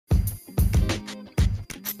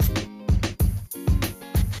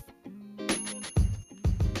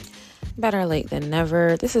Better late than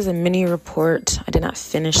never. This is a mini report. I did not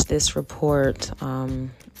finish this report,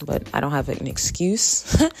 but I don't have an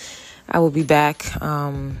excuse. I will be back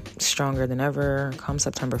stronger than ever come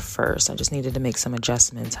September 1st. I just needed to make some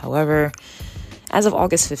adjustments. However, as of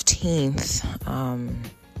August 15th, I'm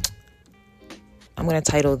going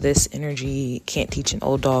to title this Energy Can't Teach an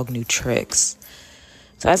Old Dog New Tricks.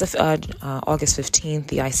 So as of August 15th,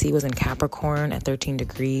 the IC was in Capricorn at 13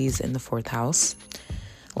 degrees in the 4th house.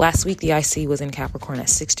 Last week, the IC was in Capricorn at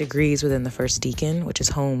 6 degrees within the first decan, which is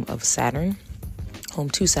home to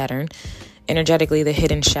Saturn. Energetically, the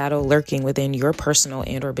hidden shadow lurking within your personal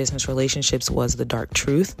and or business relationships was the dark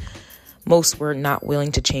truth. Most were not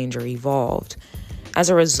willing to change or evolve. As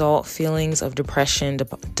a result, feelings of depression,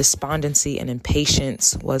 despondency, and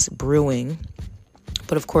impatience was brewing.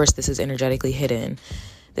 But of course, this is energetically hidden.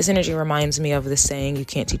 This energy reminds me of the saying, you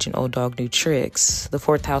can't teach an old dog new tricks. The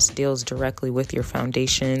 4th house deals directly with your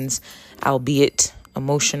foundations, albeit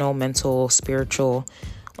emotional, mental, spiritual,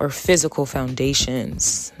 or physical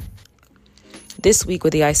foundations. This week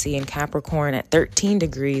with the IC in Capricorn at 13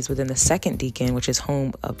 degrees within the 2nd decan, which is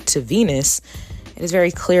home to Venus, it is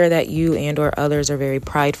very clear that you and or others are very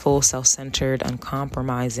prideful, self-centered,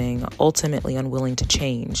 uncompromising, ultimately unwilling to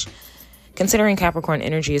change. Considering Capricorn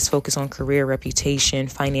energy is focused on career, reputation,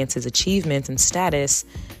 finances, achievements, and status,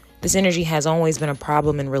 this energy has always been a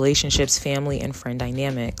problem in relationships, family, and friend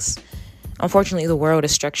dynamics. Unfortunately, the world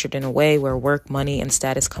is structured in a way where work, money, and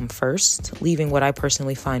status come first, leaving what I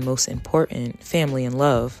personally find most important, family and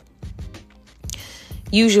love.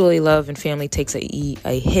 Usually, love and family takes a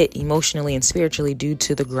hit emotionally and spiritually due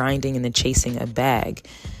to the grinding and the chasing a bag.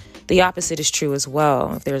 The opposite is true as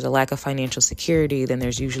well. If there's a lack of financial security, then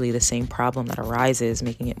there's usually the same problem that arises,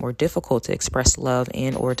 making it more difficult to express love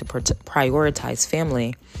and or to prioritize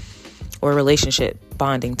family or relationship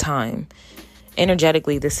bonding time.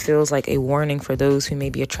 Energetically, this feels like a warning for those who may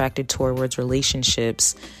be attracted towards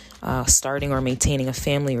relationships, starting or maintaining a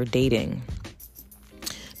family or dating.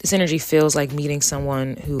 This energy feels like meeting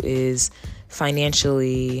someone who is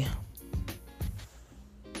financially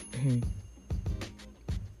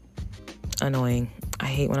annoying. I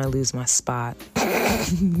hate when I lose my spot.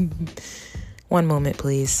 One moment,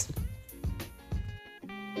 please.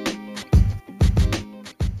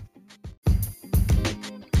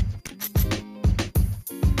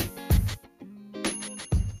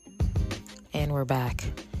 And we're back.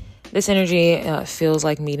 This energy feels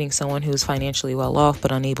like meeting someone who's financially well off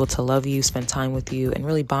but unable to love you, spend time with you, and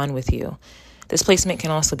really bond with you. This placement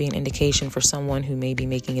can also be an indication for someone who may be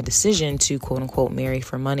making a decision to quote-unquote marry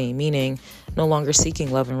for money, meaning no longer seeking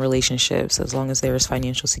love and relationships as long as there is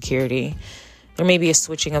financial security. There may be a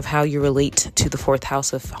switching of how you relate to the 4th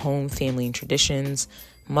house of home, family, and traditions,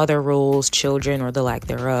 mother roles, children, or the lack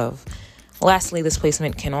thereof. Lastly, this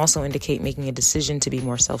placement can also indicate making a decision to be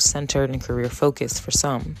more self-centered and career-focused for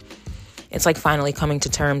some. It's like finally coming to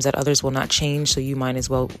terms that others will not change, so you might as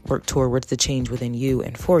well work towards the change within you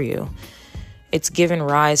and for you. It's given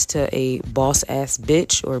rise to a boss-ass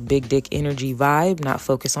bitch or big dick energy vibe, not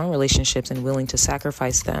focused on relationships and willing to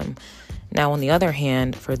sacrifice them. Now, on the other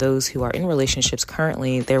hand, for those who are in relationships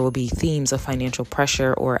currently, there will be themes of financial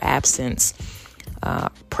pressure or absence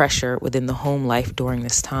pressure within the home life during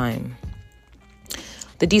this time.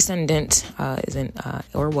 The descendant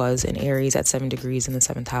was in Aries at 7 degrees in the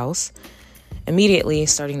 7th house. Immediately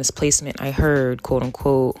starting this placement, I heard, quote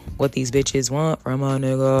unquote, What These Bitches Want from a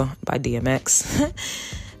Nigga by DMX.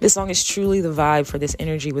 This song is truly the vibe for this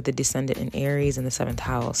energy with the descendant in Aries in the 7th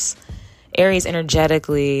house. Aries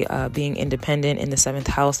energetically being independent in the 7th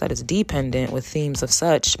house that is dependent with themes of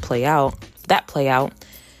such play out.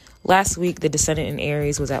 Last week, the descendant in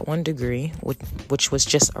Aries was at 1 degree, which was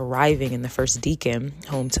just arriving in the first decan,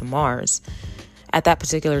 home to Mars. At that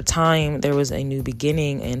particular time, there was a new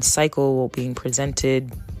beginning and cycle being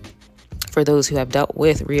presented for those who have dealt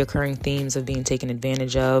with reoccurring themes of being taken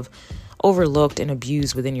advantage of, overlooked, and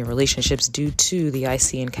abused within your relationships due to the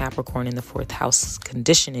IC in Capricorn in the 4th house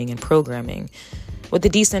conditioning and programming. With the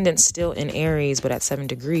descendant still in Aries, but at 7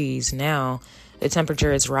 degrees now, the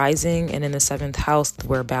temperature is rising, and in the 7th house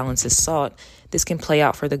where balance is sought, this can play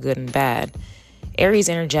out for the good and bad. Aries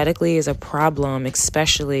energetically is a problem,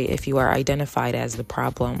 especially if you are identified as the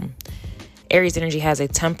problem. Aries energy has a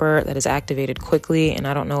temper that is activated quickly, and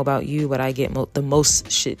I don't know about you, but I get the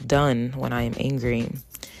most shit done when I am angry.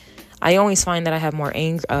 I always find that I have more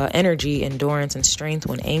energy, endurance, and strength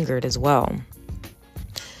when angered as well.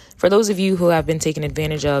 For those of you who have been taken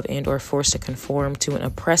advantage of and or forced to conform to an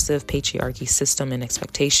oppressive patriarchy system and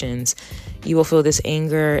expectations, you will feel this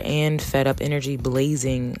anger and fed up energy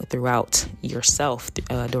blazing throughout yourself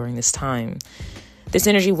during this time. This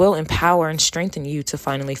energy will empower and strengthen you to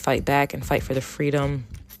finally fight back and fight for the freedom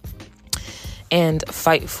and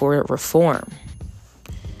fight for reform.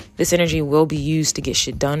 This energy will be used to get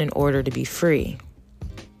shit done in order to be free.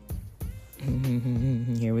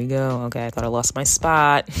 Here we go. Okay, I thought I lost my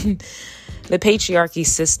spot. The patriarchy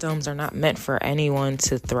systems are not meant for anyone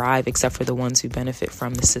to thrive except for the ones who benefit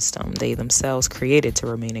from the system they themselves created to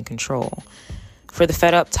remain in control. For the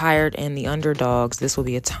fed up, tired, and the underdogs, this will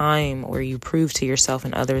be a time where you prove to yourself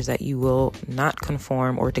and others that you will not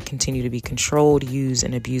conform or to continue to be controlled, used,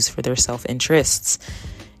 and abused for their self-interests.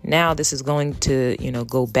 Now this is going to,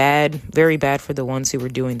 go bad, very bad for the ones who were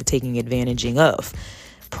doing the taking advantaging of.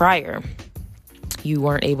 Prior, you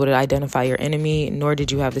weren't able to identify your enemy, nor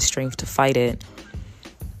did you have the strength to fight it.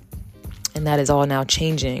 And that is all now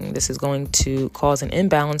changing. This is going to cause an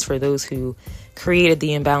imbalance for those who created the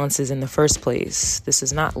imbalances in the first place. This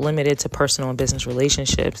is not limited to personal and business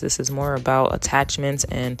relationships. This is more about attachments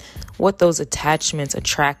and what those attachments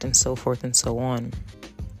attract and so forth and so on.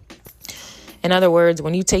 In other words,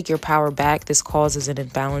 when you take your power back, this causes an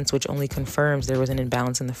imbalance, which only confirms there was an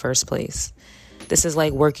imbalance in the first place. This is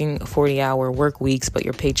like working 40-hour work weeks, but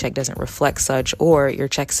your paycheck doesn't reflect such, or your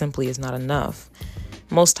check simply is not enough.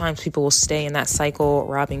 Most times people will stay in that cycle,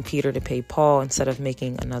 robbing Peter to pay Paul instead of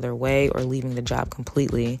making another way or leaving the job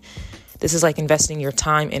completely. This is like investing your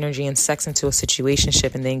time, energy, and sex into a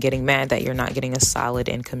situationship and then getting mad that you're not getting a solid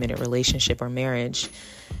and committed relationship or marriage.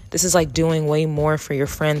 This is like doing way more for your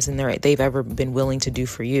friends than they've ever been willing to do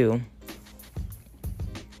for you.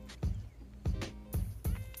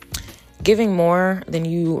 Giving more than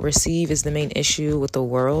you receive is the main issue with the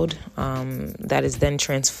world that is then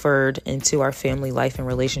transferred into our family life and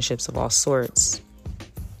relationships of all sorts.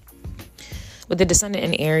 With the descendant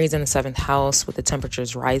in Aries in the 7th house, with the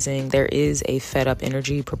temperatures rising, there is a fed up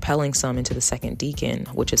energy propelling some into the 2nd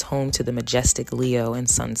decan, which is home to the majestic Leo and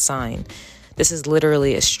Sun sign. This is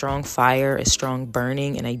literally a strong fire, a strong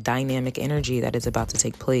burning, and a dynamic energy that is about to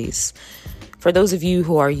take place. For those of you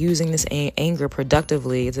who are using this anger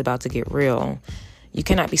productively, it's about to get real. You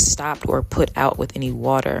cannot be stopped or put out with any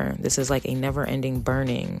water. This is like a never-ending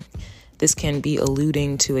burning. This can be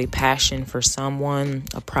alluding to a passion for someone,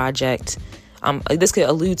 a project. This could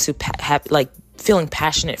allude to feeling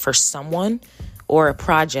passionate for someone or a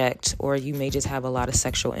project, or you may just have a lot of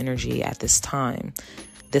sexual energy at this time.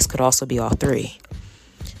 This could also be all three.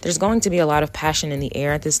 There's going to be a lot of passion in the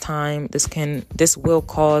air at this time. This will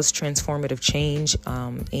cause transformative change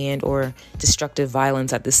and or destructive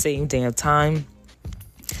violence at the same damn time.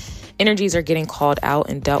 Energies are getting called out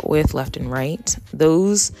and dealt with left and right.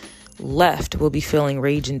 Those left will be feeling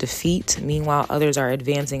rage and defeat. Meanwhile, others are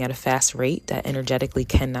advancing at a fast rate that energetically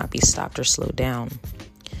cannot be stopped or slowed down.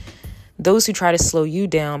 Those who try to slow you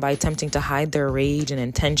down by attempting to hide their rage and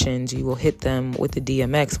intentions, you will hit them with the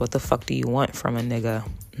DMX. What the fuck do you want from a nigga?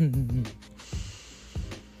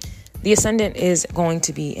 The ascendant is going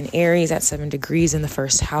to be in Aries at 7 degrees in the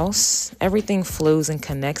 1st house. Everything flows and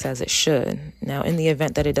connects as it should. Now, in the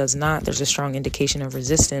event that it does not, there's a strong indication of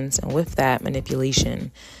resistance, and with that,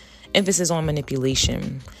 manipulation. Emphasis on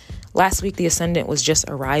manipulation. Last week, the ascendant was just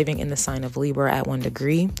arriving in the sign of Libra at 1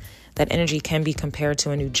 degree. That energy can be compared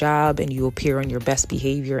to a new job, and you appear on your best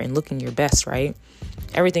behavior and looking your best, right?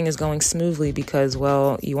 Everything is going smoothly because,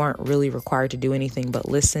 well, you aren't really required to do anything but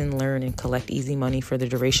listen, learn, and collect easy money for the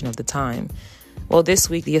duration of the time. Well, this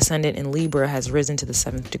week, the ascendant in Libra has risen to the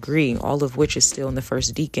 7th degree, all of which is still in the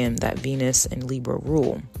 1st decan that Venus and Libra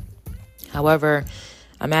rule. However,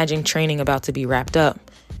 imagine training about to be wrapped up.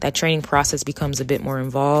 That training process becomes a bit more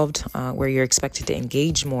involved, where you're expected to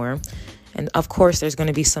engage more. And of course, there's going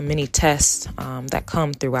to be some mini tests that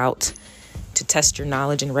come throughout to test your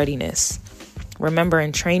knowledge and readiness. Remember,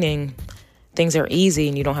 in training, things are easy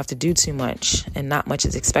and you don't have to do too much, and not much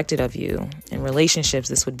is expected of you. In relationships,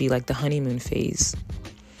 this would be like the honeymoon phase.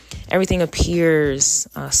 Everything appears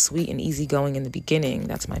sweet and easygoing in the beginning.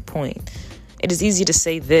 That's my point. It is easy to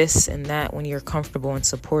say this and that when you're comfortable and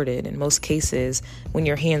supported. In most cases, when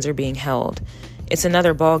your hands are being held. It's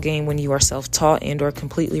another ballgame when you are self-taught and or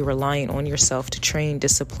completely reliant on yourself to train,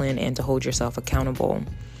 discipline, and to hold yourself accountable.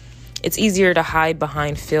 It's easier to hide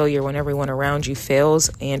behind failure when everyone around you fails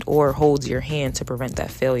and or holds your hand to prevent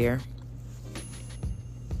that failure.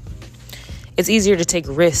 It's easier to take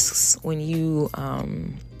risks when you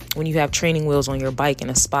have training wheels on your bike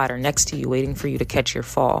and a spotter next to you waiting for you to catch your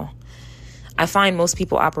fall. I find most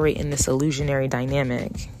people operate in this illusionary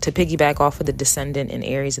dynamic. To piggyback off of the descendant in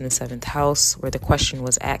Aries in the 7th house, where the question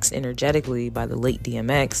was asked energetically by the late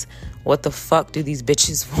DMX, what the fuck do these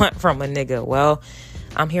bitches want from a nigga? Well,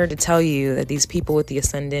 I'm here to tell you that these people with the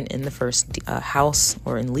ascendant in the first house,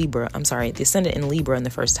 or in Libra, the ascendant in Libra in the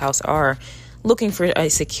first house, are looking for a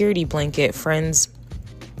security blanket, friends,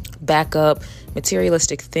 backup,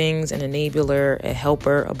 materialistic things, an enabler, a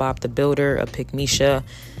helper, a Bob the Builder, a Pygmisha.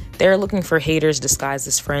 They're looking for haters disguised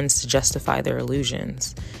as friends to justify their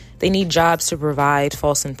illusions. They need jobs to provide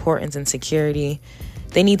false importance and security.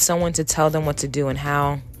 They need someone to tell them what to do and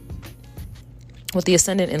how. With the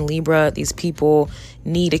ascendant in Libra, these people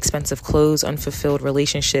need expensive clothes, unfulfilled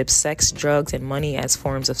relationships, sex, drugs, and money as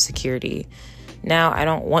forms of security. Now, I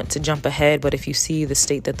don't want to jump ahead, but if you see the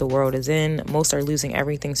state that the world is in, most are losing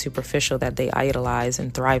everything superficial that they idolize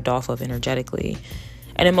and thrived off of energetically.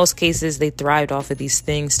 And in most cases, they thrived off of these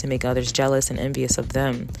things to make others jealous and envious of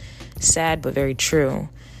them. Sad, but very true.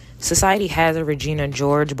 Society has a Regina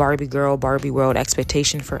George, Barbie girl, Barbie world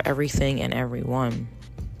expectation for everything and everyone.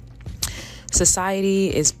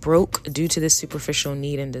 Society is broke due to this superficial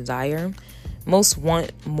need and desire. Most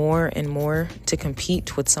want more and more to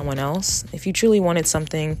compete with someone else. If you truly wanted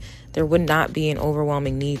something, there would not be an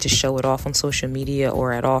overwhelming need to show it off on social media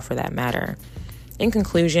or at all for that matter. In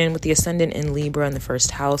conclusion, with the ascendant in Libra in the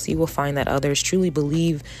first house, you will find that others truly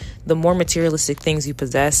believe the more materialistic things you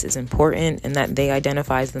possess is important and that they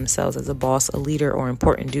identify themselves as a boss, a leader, or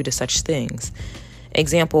important due to such things.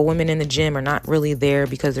 Example, women in the gym are not really there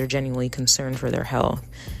because they're genuinely concerned for their health.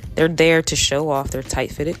 They're there to show off their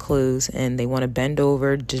tight-fitted clothes, and they want to bend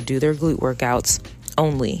over to do their glute workouts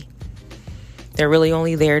only. They're really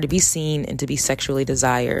only there to be seen and to be sexually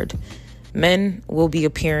desired. Men will be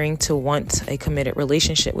appearing to want a committed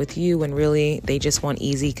relationship with you when really they just want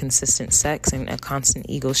easy, consistent sex and a constant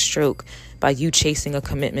ego stroke by you chasing a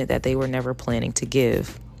commitment that they were never planning to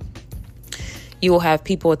give. You will have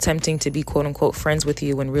people attempting to be quote unquote friends with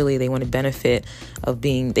you when really they want the benefits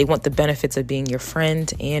of being your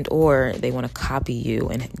friend, and or they want to copy you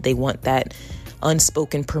and they want that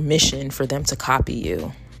unspoken permission for them to copy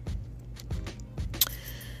you.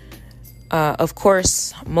 Of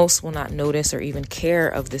course, most will not notice or even care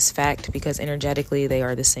of this fact because energetically they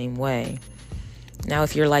are the same way. Now,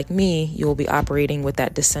 if you're like me, you will be operating with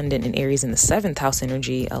that descendant in Aries in the 7th house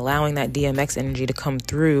energy, allowing that DMX energy to come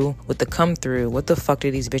through with the come through. What the fuck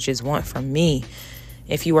do these bitches want from me?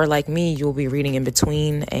 If you are like me, you will be reading in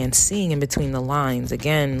between and seeing in between the lines.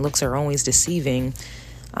 Again, looks are always deceiving,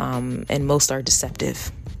 and most are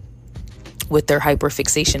deceptive with their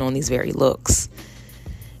hyperfixation on these very looks.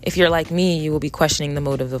 If you're like me, you will be questioning the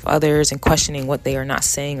motive of others and questioning what they are not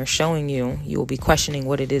saying or showing you. You will be questioning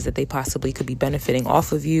what it is that they possibly could be benefiting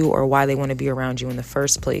off of you or why they want to be around you in the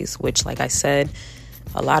first place, which, like I said,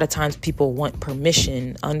 a lot of times people want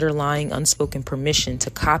permission, underlying unspoken permission to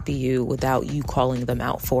copy you without you calling them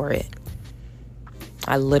out for it.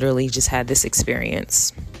 I literally just had this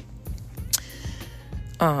experience.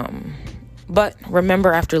 But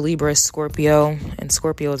remember, after Libra is Scorpio, and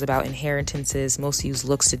Scorpio is about inheritances. Most use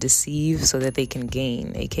looks to deceive so that they can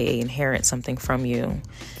gain, aka inherit something from you.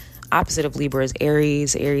 Opposite of Libra is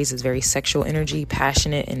Aries. Aries is very sexual energy,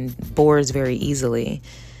 passionate, and bores very easily.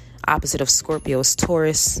 Opposite of Scorpio is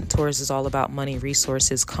Taurus. Taurus is all about money,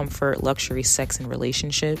 resources, comfort, luxury, sex, and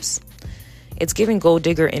relationships. It's giving gold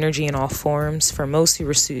digger energy in all forms. For most who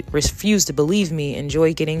refuse to believe me,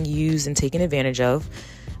 enjoy getting used and taken advantage of.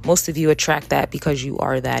 Most of you attract that because you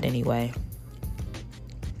are that anyway.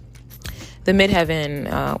 The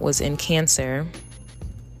midheaven was in Cancer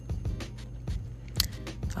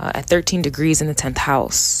at 13 degrees in the 10th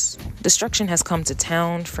house. Destruction has come to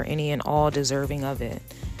town for any and all deserving of it.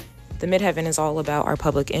 The midheaven is all about our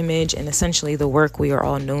public image and essentially the work we are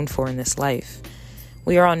all known for in this life.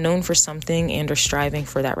 We are all known for something and are striving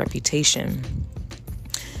for that reputation.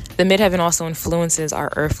 The midheaven also influences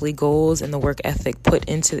our earthly goals and the work ethic put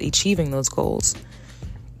into achieving those goals.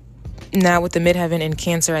 Now, with the midheaven in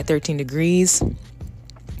Cancer at 13 degrees,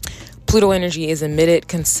 Pluto energy is emitted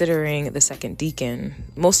considering the second decan.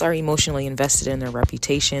 Most are emotionally invested in their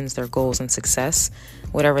reputations, their goals, and success,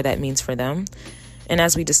 whatever that means for them. And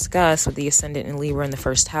as we discussed with the ascendant in Libra in the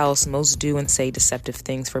first house, most do and say deceptive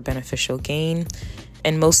things for beneficial gain.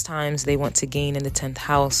 And most times they want to gain in the 10th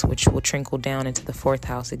house, which will trickle down into the 4th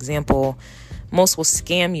house. Example, most will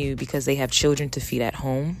scam you because they have children to feed at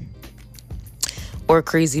home or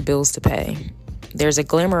crazy bills to pay. There's a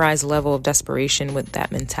glamorized level of desperation with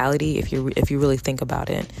that mentality if you really think about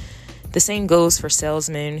it. The same goes for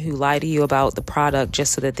salesmen who lie to you about the product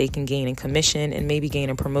just so that they can gain in commission and maybe gain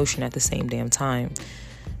a promotion at the same damn time.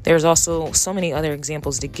 There's also so many other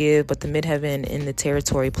examples to give, but the midheaven in the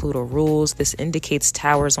territory Pluto rules, this indicates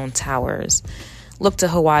towers on towers. Look to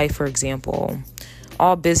Hawaii, for example.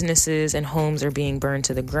 All businesses and homes are being burned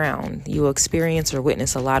to the ground. You will experience or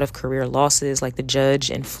witness a lot of career losses, like the judge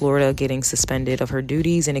in Florida getting suspended of her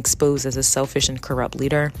duties and exposed as a selfish and corrupt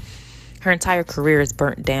leader. Her entire career is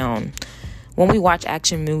burnt down. When we watch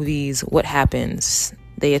action movies, what happens?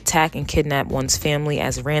 They attack and kidnap one's family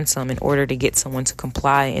as ransom in order to get someone to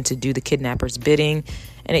comply and to do the kidnapper's bidding,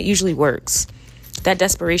 and it usually works. That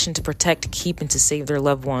desperation to protect, keep, and to save their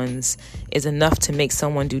loved ones is enough to make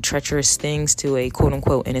someone do treacherous things to a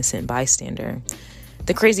quote-unquote innocent bystander.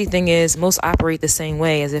 The crazy thing is, most operate the same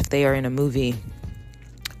way as if they are in a movie.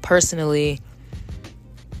 Personally,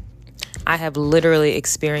 I have literally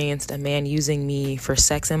experienced a man using me for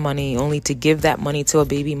sex and money only to give that money to a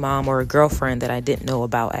baby mom or a girlfriend that I didn't know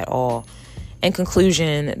about at all. In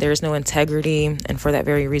conclusion, there is no integrity, and for that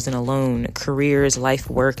very reason alone, careers, life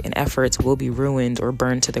work, and efforts will be ruined or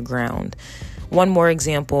burned to the ground. One more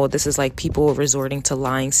example, this is like people resorting to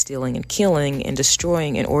lying, stealing, and killing and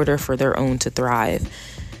destroying in order for their own to thrive.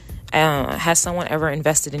 Has someone ever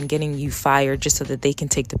invested in getting you fired just so that they can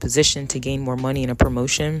take the position to gain more money and a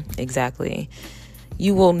promotion? Exactly.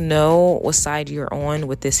 You will know what side you're on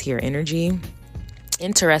with this here energy.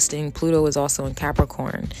 Interesting, Pluto is also in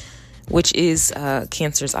Capricorn, which is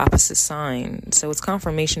Cancer's opposite sign. So it's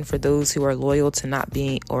confirmation for those who are loyal to not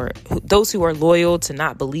being, or those who are loyal to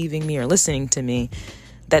not believing me or listening to me,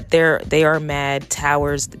 that they are mad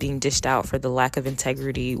towers being dished out for the lack of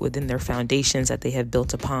integrity within their foundations that they have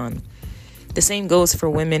built upon. The same goes for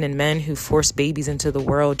women and men who force babies into the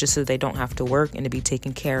world just so they don't have to work and to be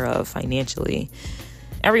taken care of financially.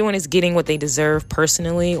 Everyone is getting what they deserve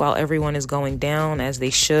personally, while everyone is going down as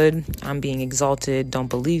they should. I'm being exalted. Don't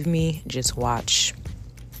believe me? Just watch.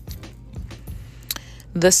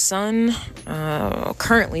 The sun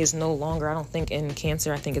currently is no longer, I don't think, in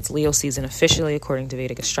Cancer. I think it's Leo season officially, according to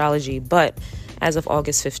Vedic astrology. But as of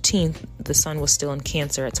August 15th, the sun was still in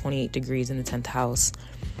Cancer at 28 degrees in the 10th house.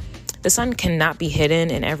 The sun cannot be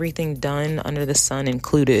hidden, and everything done under the sun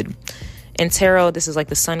included. In tarot, this is like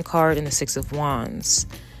the Sun card and the Six of Wands.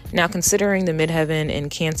 Now, considering the midheaven in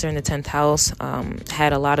Cancer in the 10th house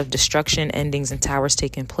had a lot of destruction, endings, and towers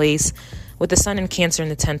taking place, with the sun in Cancer in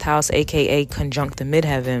the 10th house, aka conjunct the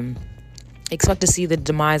midheaven, expect to see the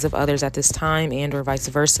demise of others at this time and or vice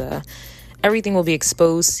versa. Everything will be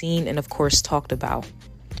exposed, seen, and of course talked about.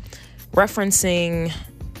 Referring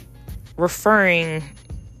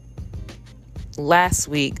last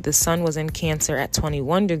week, the sun was in Cancer at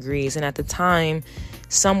 21 degrees, and at the time,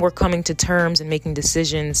 some were coming to terms and making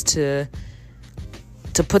decisions to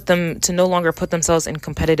no longer put themselves in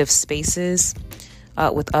competitive spaces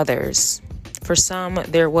with others. For some,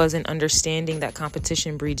 there was an understanding that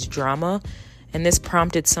competition breeds drama, and this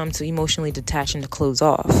prompted some to emotionally detach and to close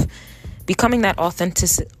off. Becoming that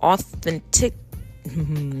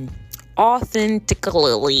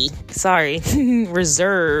authentically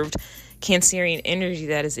reserved Cancerian energy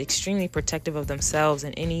that is extremely protective of themselves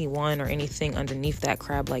and anyone or anything underneath that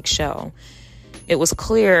crab-like shell. It was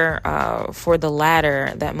clear for the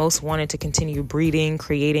latter that most wanted to continue breeding,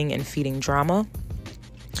 creating, and feeding drama.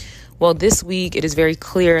 Well, this week, it is very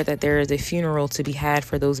clear that there is a funeral to be had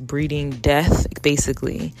for those breeding death,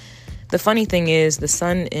 basically. The funny thing is, the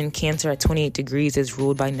sun in Cancer at 28 degrees is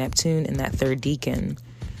ruled by Neptune in that third decan.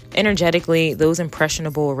 Energetically, those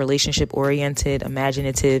impressionable, relationship-oriented,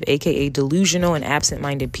 imaginative, aka delusional and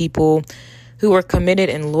absent-minded people who are committed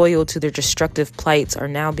and loyal to their destructive plights are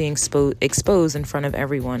now being exposed in front of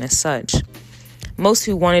everyone as such. Most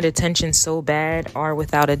who wanted attention so bad are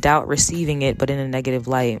without a doubt receiving it, but in a negative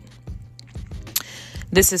light.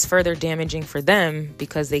 This is further damaging for them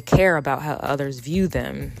because they care about how others view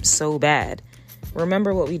them so bad.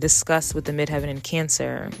 Remember what we discussed with the midheaven in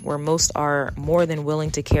Cancer, where most are more than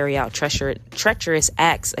willing to carry out treacherous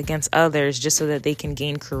acts against others just so that they can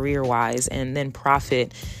gain career-wise and then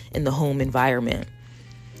profit in the home environment.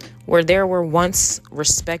 Where there were once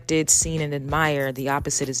respected, seen, and admired, the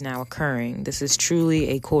opposite is now occurring. This is truly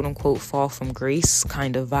a quote-unquote fall from grace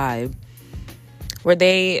kind of vibe. Where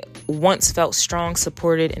they once felt strong,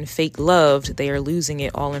 supported, and fake loved, they are losing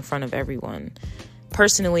it all in front of everyone.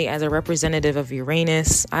 Personally, as a representative of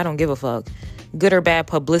Uranus, I don't give a fuck. Good or bad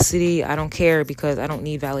publicity, I don't care because I don't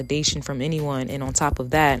need validation from anyone. And on top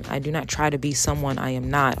of that, I do not try to be someone I am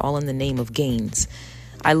not, all in the name of gains.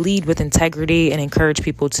 I lead with integrity and encourage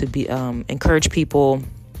people to be, not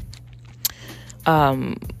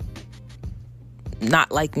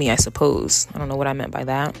like me, I suppose. I don't know what I meant by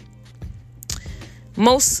that.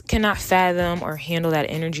 Most cannot fathom or handle that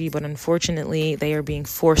energy, but unfortunately, they are being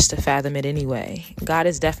forced to fathom it anyway. God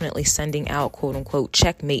is definitely sending out quote-unquote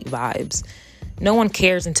checkmate vibes. No one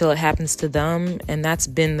cares until it happens to them, and that's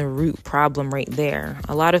been the root problem right there.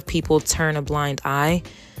 A lot of people turn a blind eye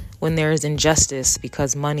when there is injustice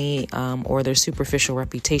because money or their superficial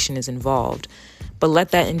reputation is involved. But let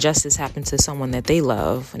that injustice happen to someone that they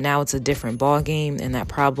love. Now it's a different ballgame, and that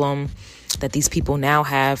problem that these people now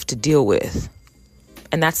have to deal with.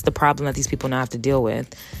 And that's the problem that these people now have to deal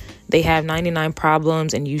with. They have 99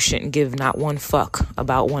 problems, and you shouldn't give not one fuck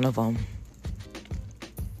about one of them.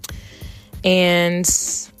 And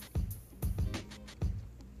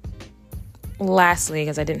lastly,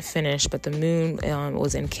 because I didn't finish, but the moon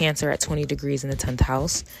was in Cancer at 20 degrees in the 10th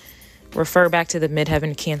house. Refer back to the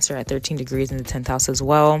midheaven Cancer at 13 degrees in the 10th house as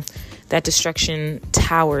well. That destruction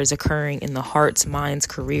tower is occurring in the hearts, minds,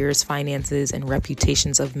 careers, finances, and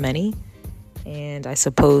reputations of many. And I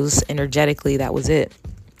suppose energetically that was it.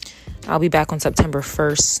 I'll be back on September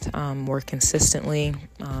 1st more consistently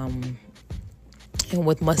and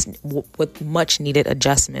with much needed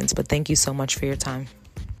adjustments. But thank you so much for your time.